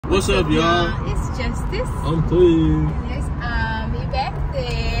What's up, y'all? It's Justice. I'm Cleve. There's Ami back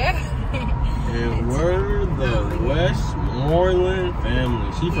there. And we're the Westmoreland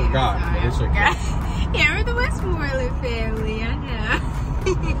family. She forgot, but it's okay. Yeah, we're the Westmoreland family. I know.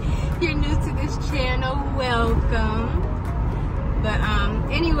 You're new to this channel, welcome. But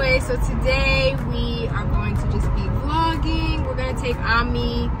anyway, so today we are going to just be vlogging. We're gonna take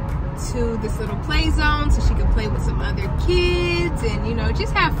Ami to this little play zone so she can play with some other kids and, you know,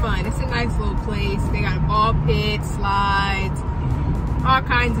 just have fun. It's a nice little place. They got a ball pit, slides, all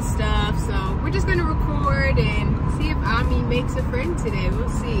kinds of stuff. So we're just gonna record and see if Ami makes a friend today. We'll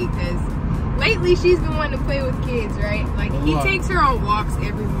see, because lately she's been wanting to play with kids, right? Like, he takes her on walks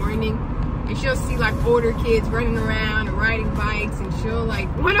every morning and she'll see like older kids running around and riding bikes and she'll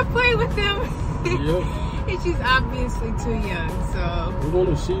like want to play with them. Yep. And she's obviously too young, so we're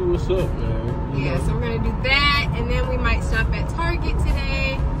gonna see what's up, man. Yeah, so we're gonna do that, and then we might stop at Target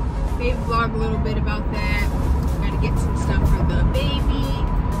today. Maybe vlog a little bit about that. Gotta get some stuff for the baby,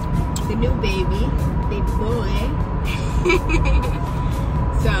 the new baby boy.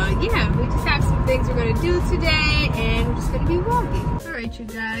 So yeah, we just have some things we're gonna do today, and we're just gonna be vlogging. All right, you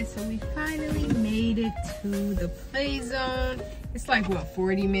guys, so we finally made it to the play zone. It's like, what,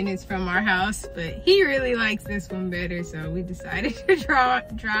 40 minutes from our house, but he really likes this one better, so we decided to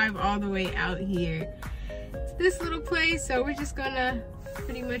drive all the way out here to this little place. So we're just gonna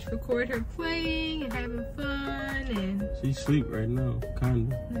pretty much record her playing and having fun. And she's asleep right now,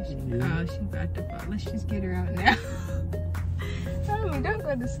 kinda. Oh, she's about to fall. Let's just get her out now. Oh, don't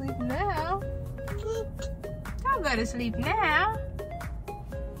go to sleep now. Don't go to sleep now.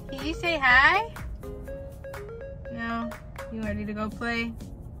 Can you say hi? No? You ready to go play?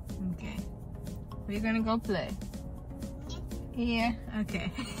 Okay. We're gonna go play. Yeah? Okay.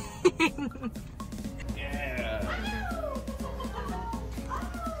 Yeah.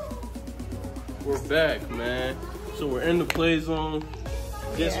 We're back, man. So we're in the play zone.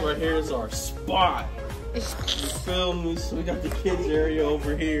 This right here is our spot. You feel me? So we got the kids area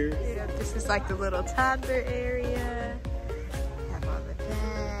over here. Yeah, this is like the little toddler area. Have all of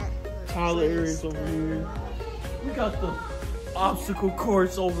that. Toddler areas over here. We got the obstacle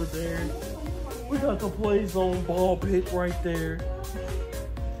course over there. We got the play zone ball pit right there.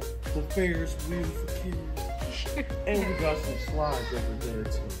 The Ferris wheel for kids. And we got some slides over there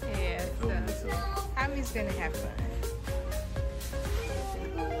too. Yeah, so Ami's gonna have fun.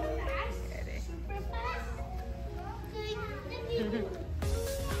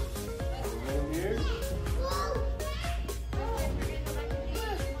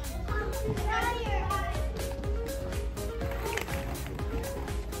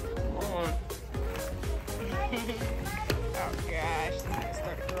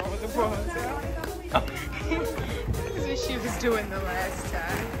 This is what she was doing the last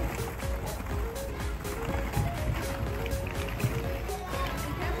time.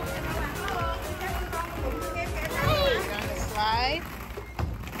 We're gonna slide.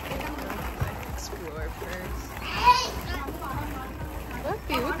 Explore first.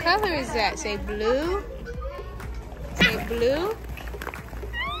 Luffy, what color is that? Say blue. Say blue.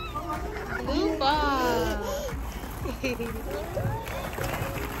 Blue ball. Get them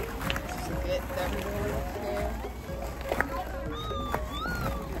there.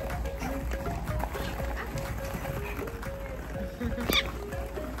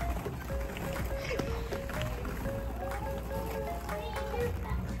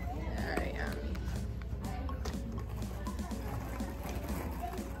 Alright, Ami.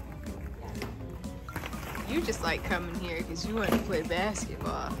 You just like coming here because you want to play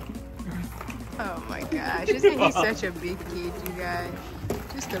basketball. Oh my gosh, isn't he such a big kid, you guys?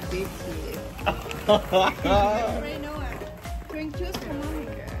 Just a big kid. Right nowhere. Drink juice for mommy.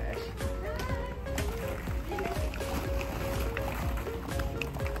 Gosh.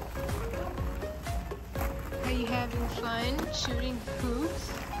 Are you having fun shooting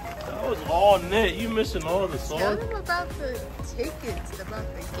hoops? That was all net. You missing all the songs. Tell them about the tickets, about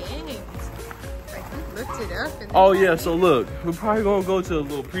the games. Like, we looked it up. And oh yeah, so look, we're probably gonna go to a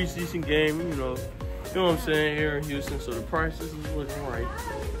little preseason game, you know what I'm saying, here in Houston, so the prices is looking right.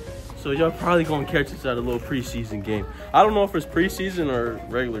 So y'all probably gonna catch us at a little preseason game. I don't know if it's preseason or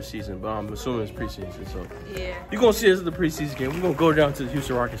regular season, but I'm assuming it's preseason, so. Yeah. You're gonna see us at the preseason game. We're gonna go down to the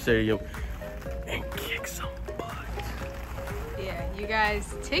Houston Rockets Stadium and kick some butt. Yeah, you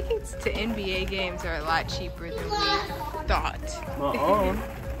guys, tickets to NBA games are a lot cheaper than we thought.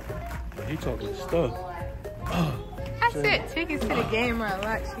 He talking stuff. I said tickets to the game are a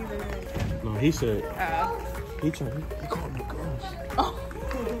lot cheaper than. No, he said. He called me girls. Oh.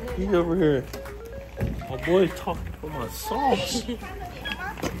 He over here. My boy talking for my sauce.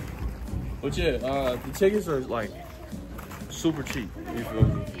 But yeah, the tickets are like super cheap. You feel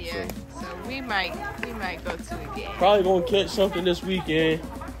me? Yeah. So we might go to it again. Probably gonna catch something this weekend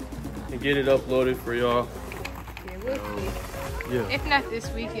and get it uploaded for y'all. Yeah, we'll see. Yeah. If not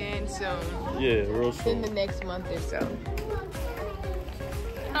this weekend, soon. Yeah, real soon. In the next month or so.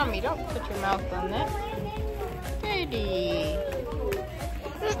 Tommy, don't put your mouth on that. Daddy.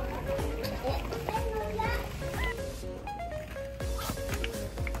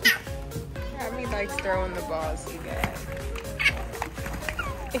 Tommy likes throwing the balls, you guys.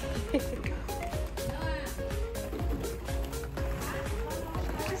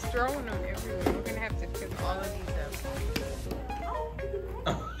 Just throwing them everywhere. We're gonna have to pick all of these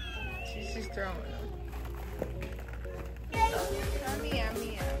up. She's just throwing them. Mommy,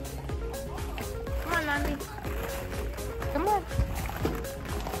 yummy, come on, Mommy. Come on.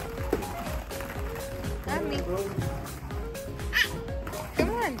 Mommy.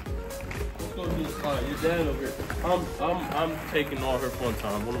 Come on. Let's go get your dad over here. I'm taking all her fun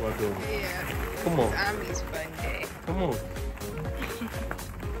time. What am I doing? Yeah. Come on. It's Ami's fun day. Come on.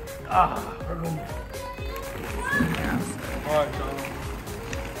 We're going. Alright, y'all.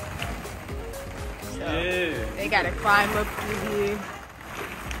 So, Yeah. they gotta climb up through here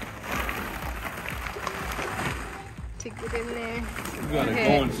to get in there. You gotta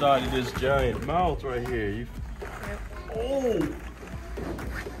go inside of this giant mouth right here. Yep. Oh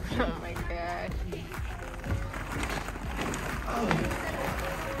my god.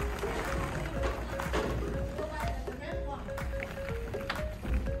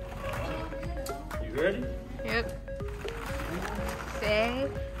 You ready? Yep. Say.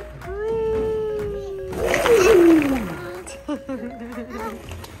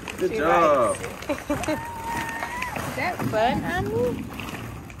 Good job. Is that fun, Ami?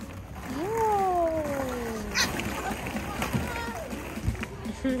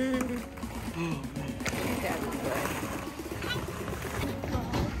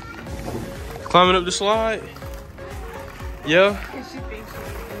 Climbing up the slide? Yeah. She thinks she can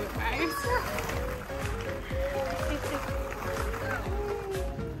do it by herself.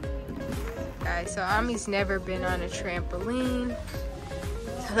 Alright, so Ami's never been on a trampoline.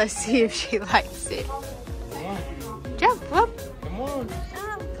 So let's see if she likes it. Jump, whoop. Come on.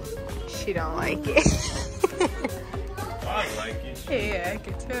 She don't like it. I like it. Yeah, I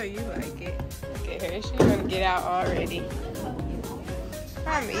can tell you like it. Look at her, she's gonna get out already.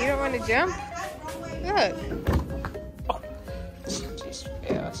 Mommy, you don't want to jump? Look. She just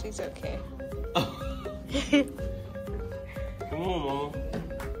fell. She's okay. Come on, Mama.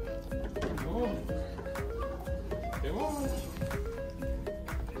 Come on. Come on.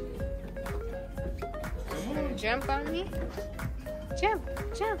 Jump on me? Jump,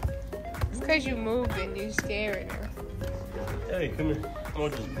 jump. It's because you moved and you scaring her. Hey, come here. I'm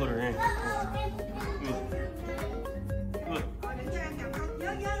gonna just put her in. Come here. Look.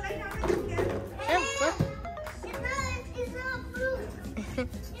 Jump, look.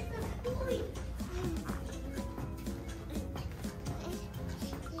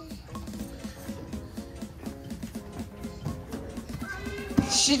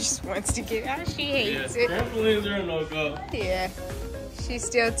 She just wants to get out. She hates it. Trampolines are a no-go. Yeah, she's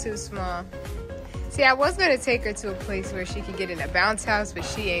still too small. See, I was gonna take her to a place where she could get in a bounce house, but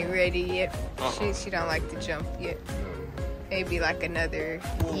she ain't ready yet. She don't like to jump yet. Maybe like another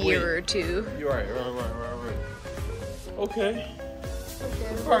year or two. You're right. Okay.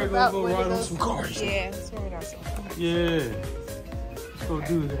 Okay, Probably gonna go ride on some cars. Yeah, let's ride on some cars. Yeah. Let's go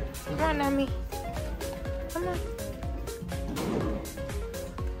do that. Come on, Nami. Come on.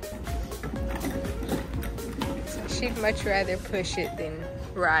 So she'd much rather push it than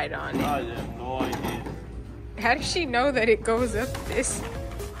ride on it. I have no idea. How does she know that it goes up this?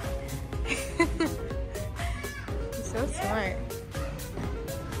 So smart.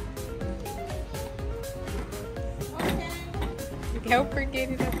 Help her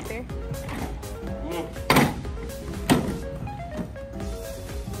get it up there.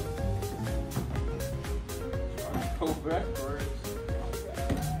 Go backwards.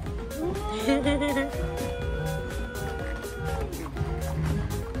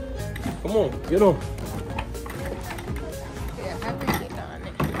 Come on, get on. Yeah, have her get on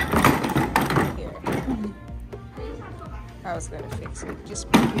it. Here. I was gonna fix it.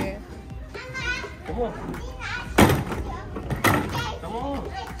 Just be here. Come on. Come on.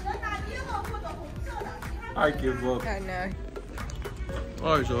 I give up. I know.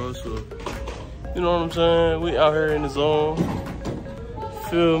 Alright, y'all, so you know what I'm saying? We out here in the zone.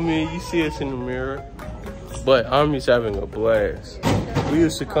 Feel me? You see us in the mirror. But I'm just having a blast. We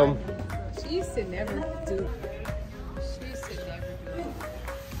used to come. She used to never do. She used to never do.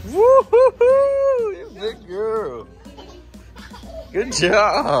 Woo-hoo! Good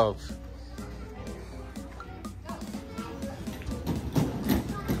job.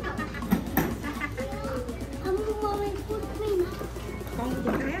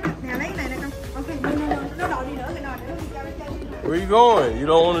 Where you going? You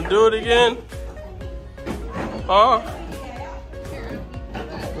don't want to do it again? Huh?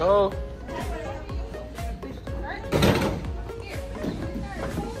 No.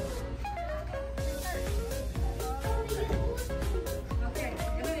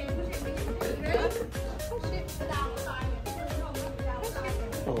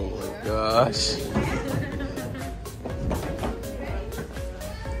 Oh my gosh.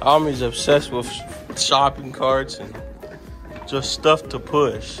 Amy's obsessed with shopping carts and just stuff to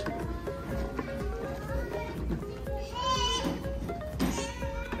push.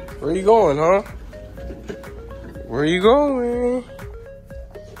 Where you going, huh? Where you going?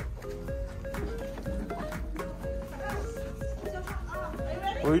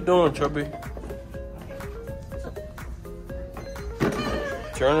 What are you doing, Chubby?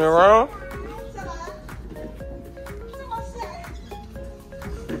 Turning around?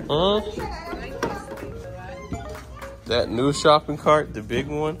 Huh? That new shopping cart, the big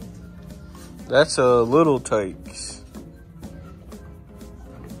one, that's a little Tykes.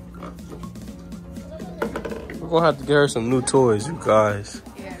 We're gonna have to get her some new toys, you guys.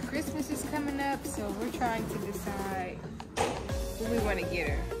 Yeah, Christmas is coming up, so we're trying to decide what we want to get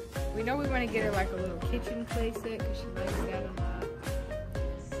her. We know we want to get her like a little kitchen play set because she likes that a lot.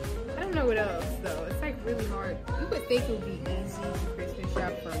 I don't know what else though. It's like really hard. You would think it would be easy to Christmas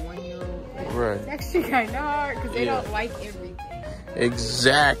shop for a 1-year-old. Right. It's actually kind of hard because they don't like everything.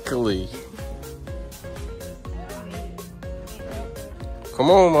 Exactly. Come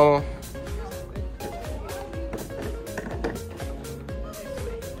on, Mama.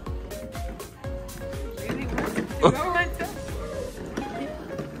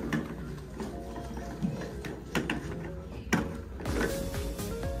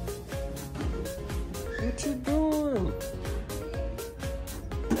 What you doing?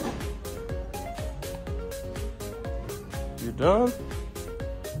 You done?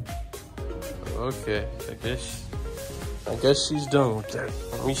 Okay, I guess she's done with that.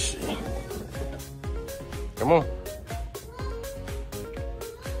 Let me see. Come on.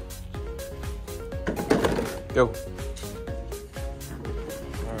 Go. All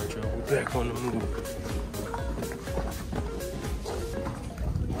right, y'all, we're back on the move.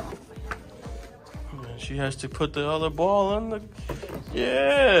 She has to put the other ball in the...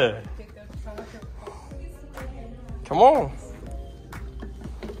 Yeah. Come on.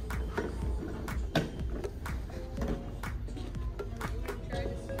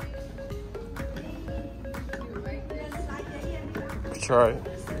 Try it.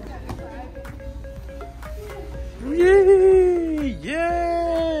 Yay!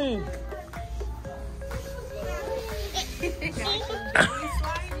 Yay!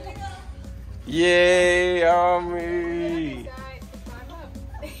 Yay, Army!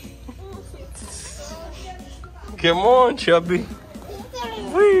 Come on, Chubby.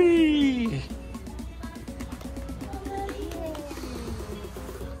 Whee!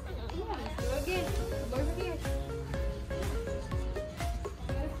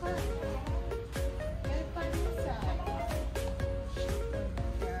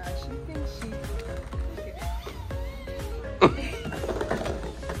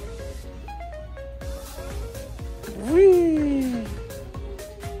 Whee!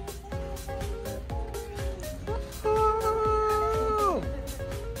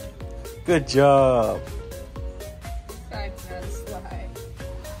 Good job. That's not a slide.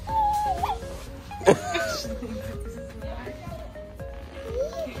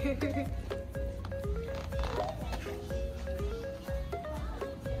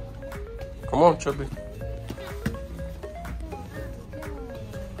 Come on, Chubby.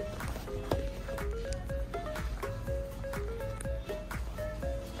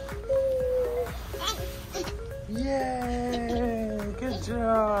 Yay! Good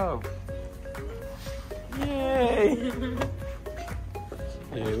job. Yay!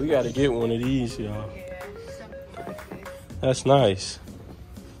 Yeah, we gotta get one of these, y'all. That's nice.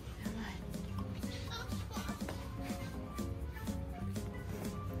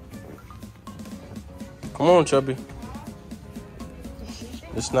 Come on, Chubby.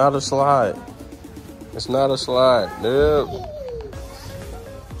 It's not a slide. It's not a slide. Nope.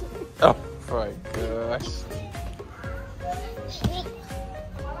 Oh my gosh.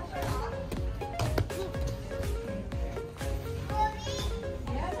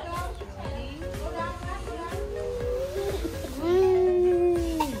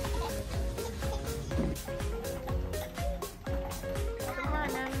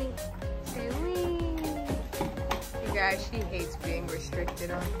 God, she hates being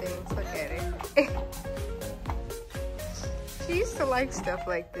restricted on things. Look at her. She used to like stuff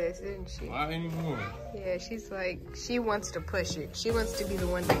like this, didn't she? Not anymore. Yeah, she's like, she wants to push it. She wants to be the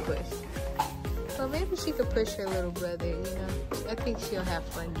one to push. So maybe she could push her little brother, you know? I think she'll have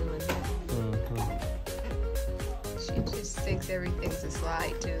fun doing that. She just thinks everything's a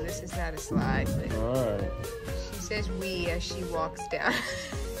slide, too. This is not a slide, but Alright. she says we as she walks down.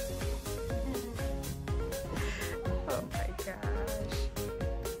 Oh my gosh.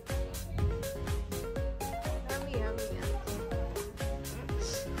 Yummy, yummy, yummy.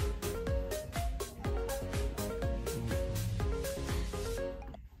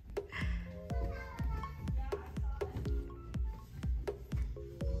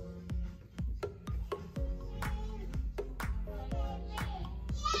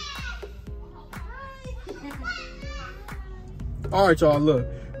 All right, y'all, look.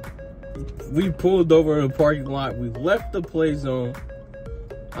 We pulled over in the parking lot. We left the play zone.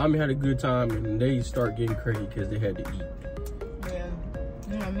 Ami had a good time, and they start getting crazy because they had to eat. Yeah.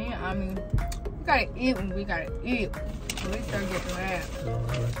 You know, me and Ami, we gotta eat when we gotta eat. So we start getting mad.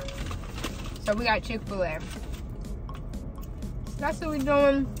 So we got Chick-fil-A. That's what we're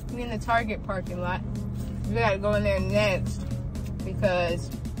doing. We in the Target parking lot. We gotta go in there next because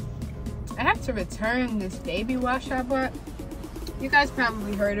I have to return this baby wash I bought. You guys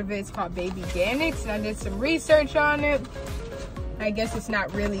probably heard of it. It's called Baby Organics. I did some research on it. I guess it's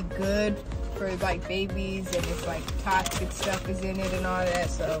not really good for like babies, and it's like toxic stuff is in it and all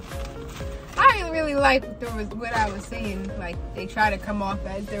that. So I didn't really like what I was seeing. Like they try to come off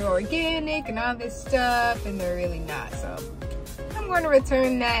as they're organic and all this stuff, and they're really not. So I'm going to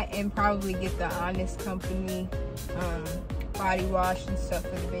return that and probably get the Honest Company body wash and stuff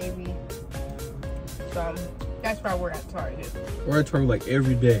for the baby. So that's why we're at Target. We're at Target like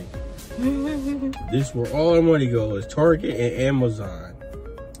every day. This is where all our money goes, Target and Amazon.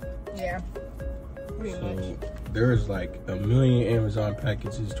 Yeah, pretty much. There's like a million Amazon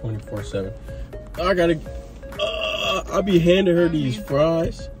packages 24/7. I gotta, I'll be handing her these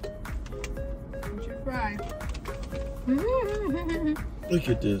fries. What's your fry? Look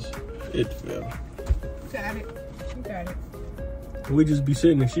at this. It fell. Got it. You got it. We just be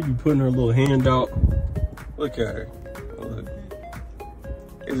sitting there, she be putting her little hand out. Look at her. Look.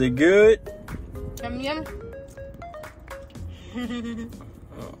 Is it good? Yum yum.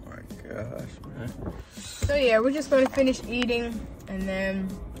 Oh my gosh, man. So yeah, we're just gonna finish eating and then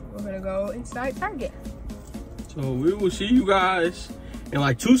we're gonna go inside Target. So we will see you guys in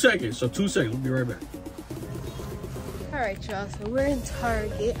like 2 seconds. So 2 seconds, we'll be right back. Alright y'all, so we're in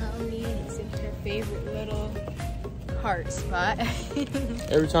Target. Ami is in her favorite little cart spot.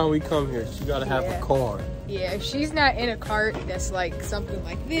 Every time we come here, she gotta have a card. Yeah, if she's not in a cart that's like something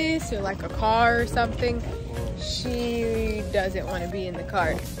like this or like a car or something, she doesn't want to be in the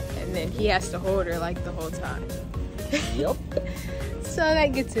cart. And then he has to hold her like the whole time. Yep. So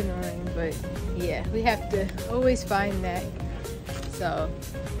that gets annoying, but yeah, we have to always find that. So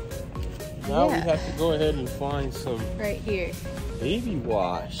now we have to go ahead and find some right here. baby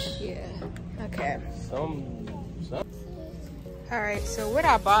wash. Yeah. Okay. Some. Alright, so what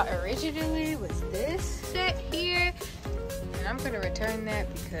I bought originally was this set here. And I'm gonna return that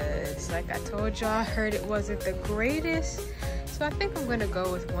because like I told y'all, I heard it wasn't the greatest. So I think I'm gonna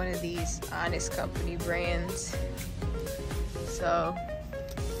go with one of these Honest Company brands. So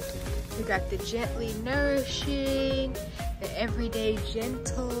we got the Gently Nourishing, the Everyday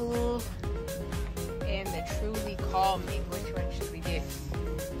Gentle, and the Truly Calming. Which one should we get?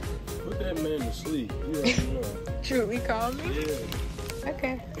 Put that man to sleep. You already know. Truly Calming? Yeah.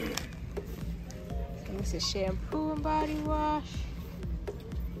 Okay. So this is shampoo and body wash.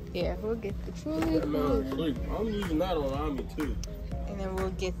 Yeah, we'll get the Truly That man Calming. to sleep. I'm using that on Ami too. And then we'll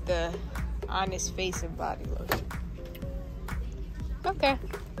get the Honest Face and Body Lotion. Okay.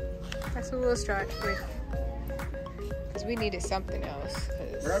 That's what we'll start with. Because we needed something else.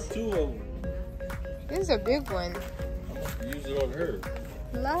 Grab 2 of them. This is a big one. Use it on her.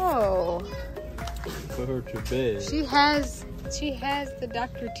 No. Put her to bed. She has the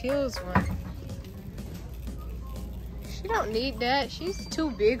Dr. Teal's one. She don't need that. She's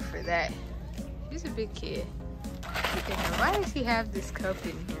too big for that. She's a big kid. Why does he have this cup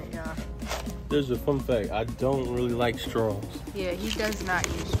in here, y'all? There's a fun fact. I don't really like straws. Yeah, he does not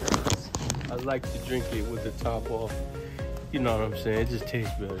use straws. I like to drink it with the top off. You know what I'm saying? It just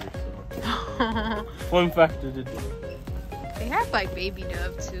tastes better. So. Fun factor to do. They have like Baby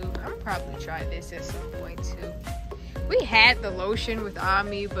Dove too. I'll probably try this at some point too. We had the lotion with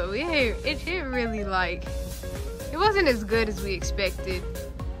Ami, but it didn't really like, it wasn't as good as we expected.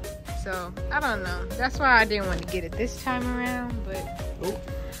 So I don't know. That's why I didn't want to get it this time around. But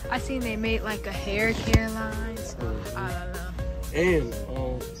I seen they made like a hair care line. So I don't know. And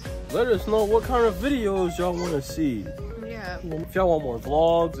let us know what kind of videos y'all want to see. Yeah. If y'all want more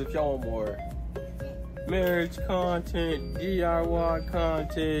vlogs, if y'all want more marriage content, DIY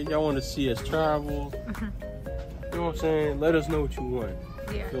content, y'all want to see us travel. You know what I'm saying? Let us know what you want.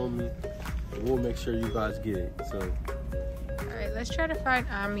 Yeah. Feel me? And we'll make sure you guys get it. So. Alright, let's try to find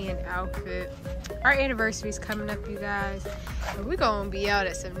Ami an outfit. Our anniversary's coming up, you guys. And we're gonna be out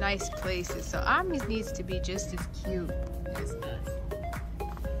at some nice places. So Ami needs to be just as cute as us.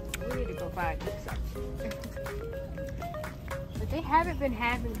 We need to go find her something. But they haven't been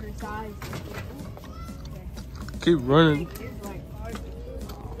having her size. Keep running.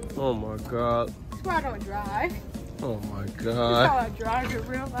 Oh my god. That's why I don't drive. Oh my That's god. how I drive in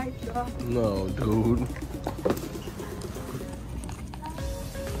real life, y'all. No, dude.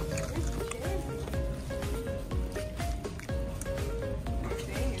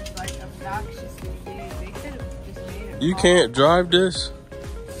 It's like obnoxiously big. They could have just made it. You can't drive this?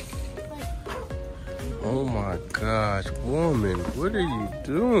 Oh my gosh, woman, what are you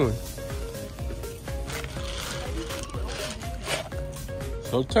doing?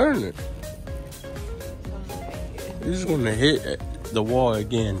 So turn it. You're just gonna hit the wall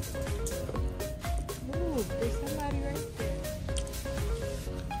again. Ooh, there's somebody right there.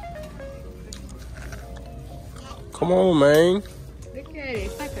 Come on, man. Look at it.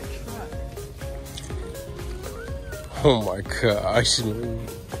 It's like a truck. Oh my gosh.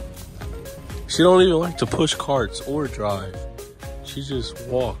 She don't even like to push carts or drive. She just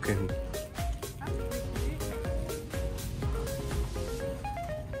walking.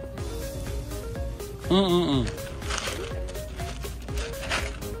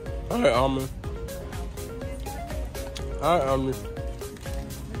 Alright, Ami. Alright, Ami.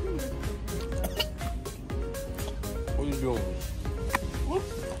 What are you doing?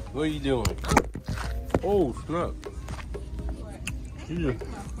 What are you doing? Oh, snap. Yeah.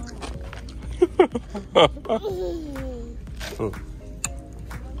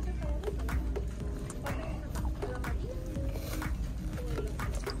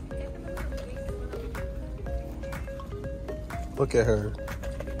 Look at her.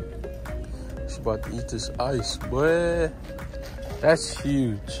 She's about to eat this ice, boy. That's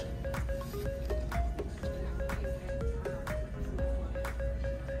huge.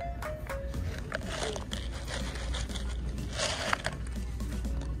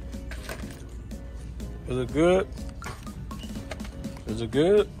 Is it good? Is it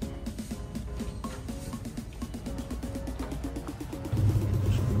good?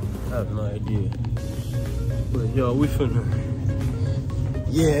 I have no idea. But yo, we finna.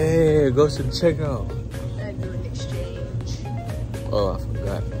 Yeah, go to the checkout. I do an exchange. Oh, I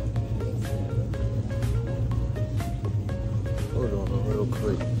forgot. Hold on real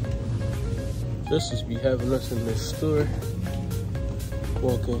quick. Justice be having us in this store.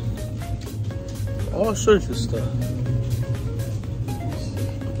 Walking. All sorts of stuff.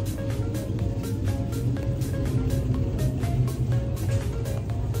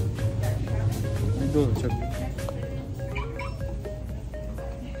 What you doing, Chucky?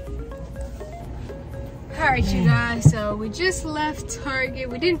 Alright, you guys, so we just left Target.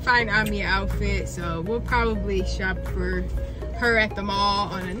 We didn't find Ami an outfit, so we'll probably shop for her at the mall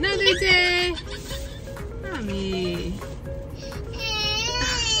on another day. Ami.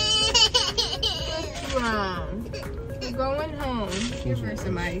 What's wrong? We're going home. Give her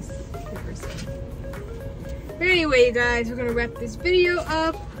some ice. Give her some. But anyway, you guys, we're gonna wrap this video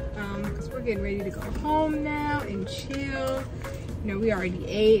up because we're getting ready to go home now and chill. You know, we already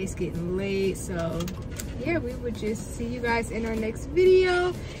ate. It's getting late, so yeah, we would just see you guys in our next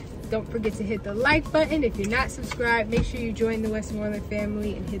video. Don't forget to hit the like button. If you're not subscribed, make sure you join the Westmoreland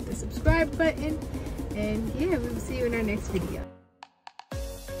family and hit the subscribe button. And yeah, we will see you in our next video.